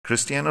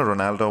Cristiano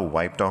Ronaldo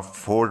wiped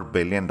off $4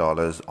 billion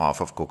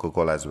off of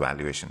Coca-Cola's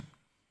valuation.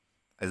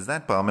 Is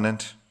that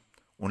permanent?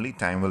 Only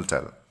time will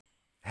tell.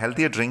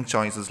 Healthier drink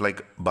choices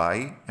like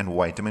Bai and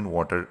vitamin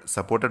water,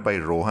 supported by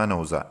Rohan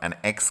Oza, an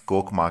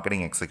ex-Coke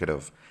marketing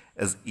executive,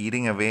 is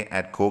eating away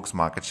at Coke's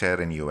market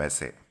share in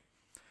USA.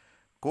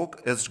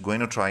 Coke is going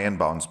to try and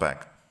bounce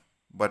back.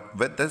 But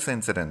with this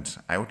incident,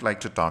 I would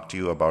like to talk to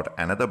you about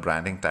another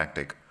branding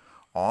tactic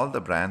all the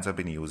brands have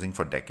been using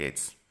for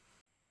decades.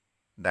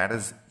 That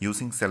is,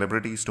 using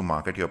celebrities to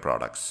market your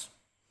products.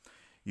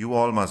 You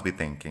all must be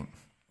thinking,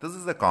 this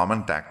is a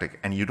common tactic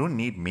and you don't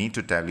need me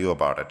to tell you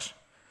about it.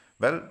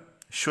 Well,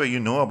 sure, you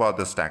know about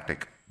this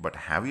tactic, but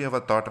have you ever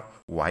thought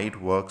why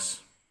it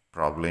works?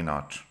 Probably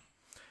not.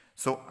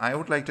 So I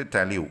would like to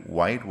tell you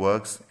why it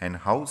works and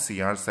how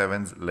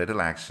CR7's little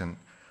action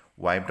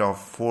wiped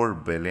off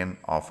 $4 billion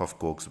off of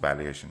Coke's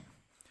valuation.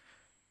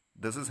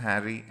 This is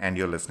Harry and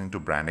you're listening to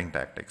Branding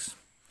Tactics.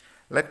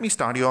 Let me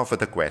start you off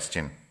with a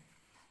question.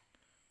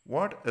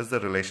 What is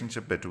the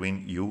relationship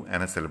between you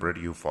and a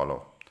celebrity you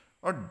follow?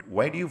 Or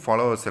why do you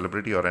follow a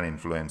celebrity or an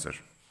influencer?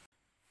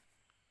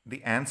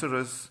 The answer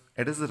is,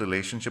 it is a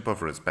relationship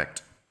of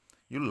respect.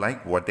 You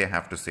like what they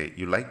have to say,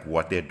 you like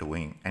what they're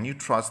doing, and you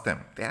trust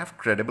them. They have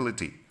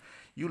credibility.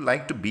 You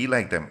like to be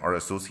like them or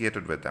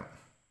associated with them.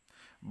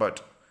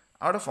 But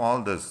out of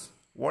all this,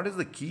 what is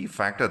the key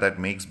factor that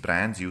makes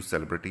brands use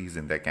celebrities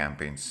in their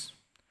campaigns?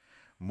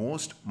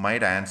 Most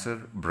might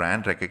answer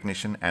brand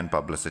recognition and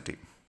publicity.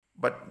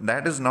 But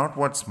that is not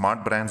what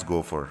smart brands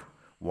go for.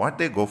 What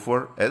they go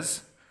for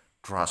is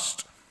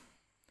trust.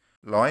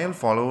 Loyal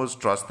followers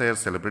trust their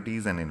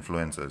celebrities and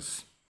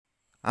influencers.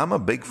 I'm a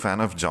big fan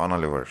of John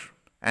Oliver,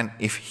 and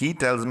if he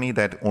tells me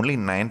that only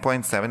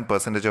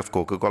 9.7% of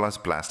Coca-Cola's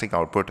plastic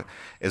output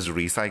is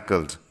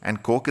recycled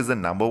and Coke is the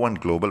 #1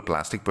 global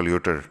plastic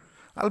polluter,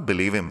 I'll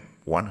believe him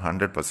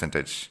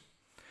 100%.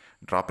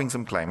 Dropping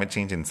some climate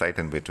change insight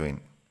in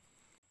between.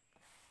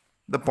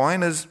 The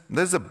point is,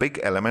 there's a big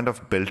element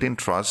of built-in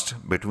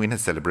trust between a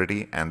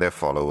celebrity and their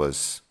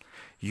followers.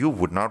 You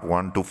would not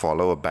want to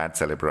follow a bad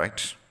celeb,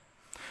 right?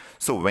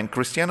 So when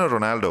Cristiano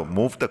Ronaldo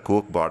moved the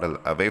Coke bottle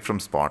away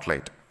from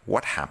spotlight,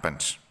 what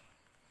happened?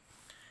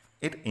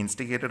 It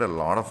instigated a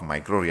lot of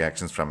micro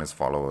reactions from his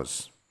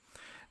followers.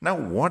 Now,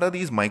 what are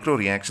these micro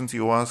reactions,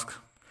 you ask?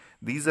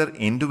 These are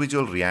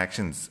individual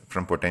reactions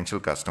from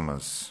potential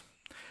customers.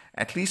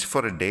 At least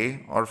for a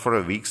day or for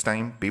a week's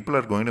time, people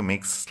are going to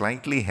make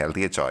slightly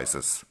healthier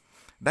choices.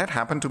 That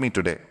happened to me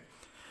today.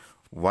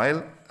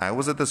 While I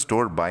was at the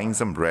store buying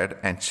some bread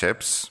and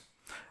chips,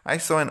 I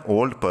saw an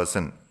old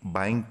person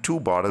buying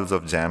 2 bottles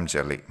of jam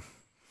jelly.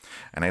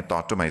 And I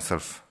thought to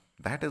myself,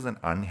 that is an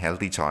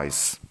unhealthy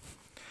choice.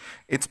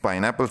 It's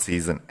pineapple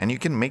season and you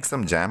can make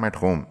some jam at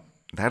home.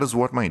 That is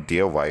what my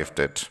dear wife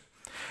did.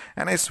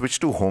 And I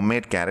switched to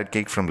homemade carrot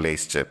cake from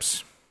Lay's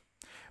chips.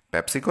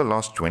 PepsiCo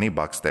lost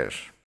 $20 there.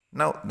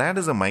 Now, that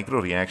is a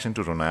micro reaction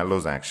to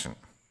Ronaldo's action.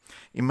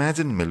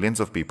 Imagine millions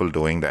of people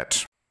doing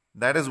that.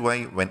 That is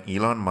why when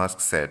Elon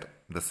Musk said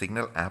the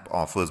Signal app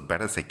offers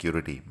better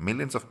security,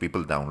 millions of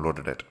people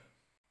downloaded it.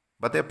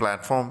 But their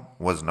platform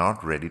was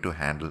not ready to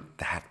handle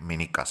that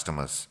many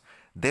customers.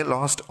 They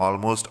lost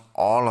almost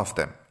all of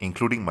them,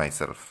 including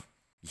myself.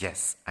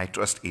 Yes, I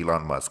trust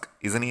Elon Musk.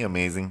 Isn't he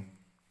amazing?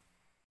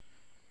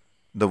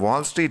 The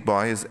Wall Street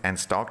boys and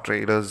stock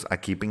traders are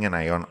keeping an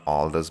eye on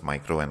all these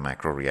micro and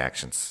macro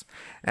reactions.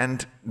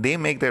 And they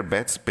make their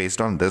bets based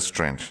on this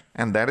trend.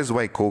 And that is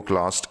why Coke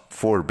lost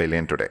 $4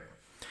 billion today.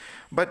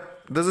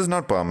 But this is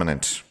not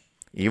permanent.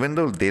 Even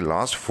though they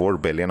lost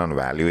 $4 billion on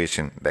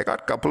valuation, they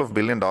got a couple of $1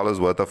 billion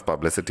worth of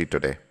publicity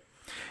today.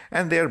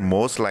 And they are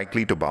most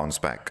likely to bounce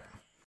back.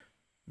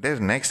 Their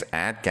next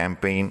ad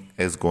campaign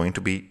is going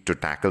to be to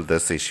tackle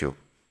this issue.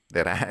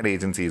 Their ad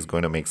agency is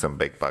going to make some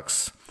big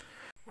bucks.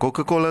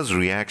 Coca-Cola's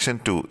reaction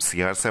to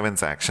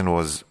CR7's action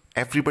was,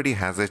 everybody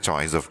has a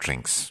choice of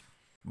drinks.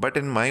 But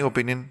in my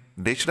opinion,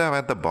 they should have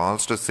had the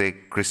balls to say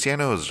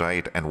Cristiano is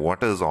right and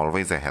water is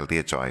always a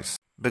healthier choice.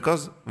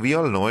 Because we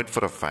all know it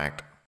for a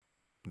fact.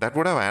 That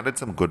would have added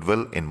some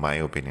goodwill in my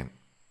opinion.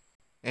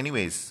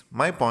 Anyways,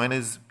 my point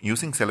is,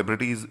 using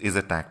celebrities is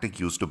a tactic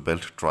used to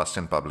build trust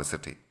and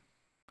publicity.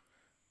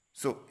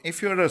 So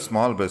if you're a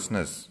small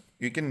business,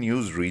 you can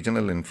use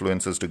regional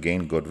influencers to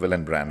gain goodwill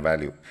and brand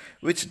value,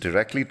 which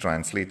directly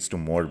translates to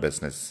more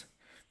business.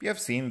 We have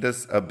seen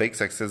this a big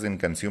success in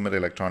consumer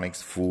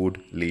electronics,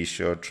 food,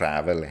 leisure,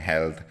 travel,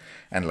 health,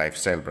 and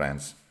lifestyle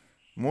brands.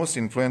 Most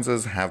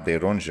influencers have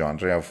their own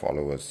genre of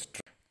followers: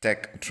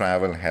 tech,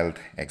 travel, health,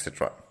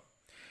 etc.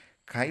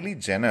 Kylie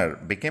Jenner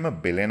became a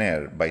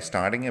billionaire by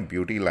starting a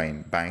beauty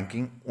line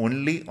banking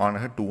only on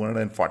her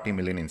 240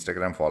 million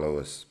Instagram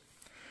followers.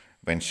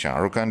 When Shah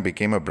Rukh Khan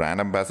became a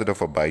brand ambassador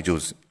for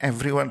Byju's,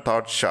 everyone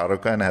thought Shah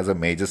Rukh Khan has a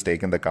major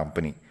stake in the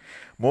company.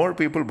 More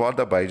people bought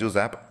the Byju's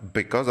app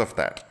because of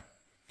that.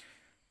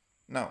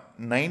 Now,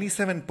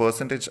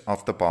 97%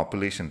 of the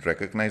population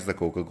recognize the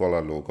Coca-Cola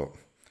logo.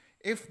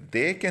 If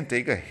they can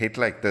take a hit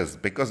like this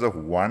because of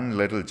one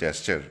little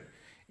gesture,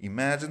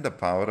 Imagine the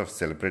power of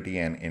celebrity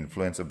and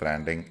influencer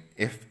branding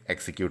if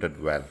executed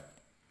well.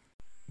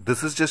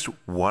 This is just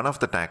one of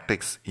the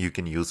tactics you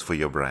can use for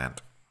your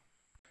brand.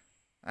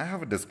 I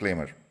have a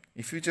disclaimer.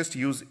 If you just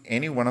use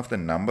any one of the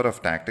number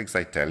of tactics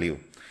I tell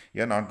you,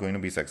 you're not going to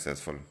be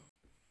successful.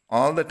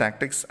 All the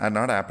tactics are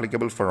not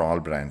applicable for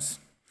all brands.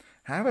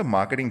 Have a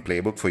marketing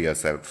playbook for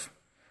yourself.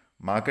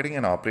 Marketing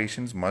and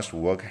operations must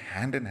work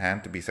hand in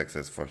hand to be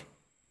successful.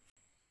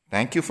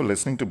 Thank you for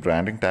listening to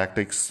Branding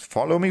Tactics.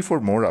 Follow me for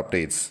more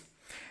updates.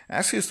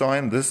 As you saw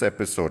in this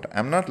episode,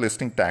 I'm not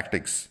listing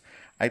tactics.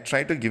 I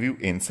try to give you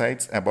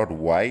insights about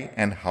why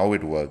and how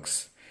it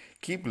works.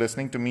 Keep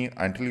listening to me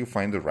until you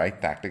find the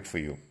right tactic for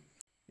you.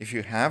 If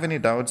you have any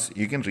doubts,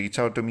 you can reach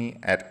out to me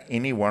at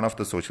any one of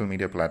the social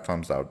media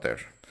platforms out there.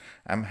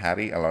 I'm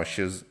Harry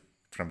Aloysius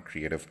from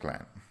Creative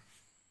Clan.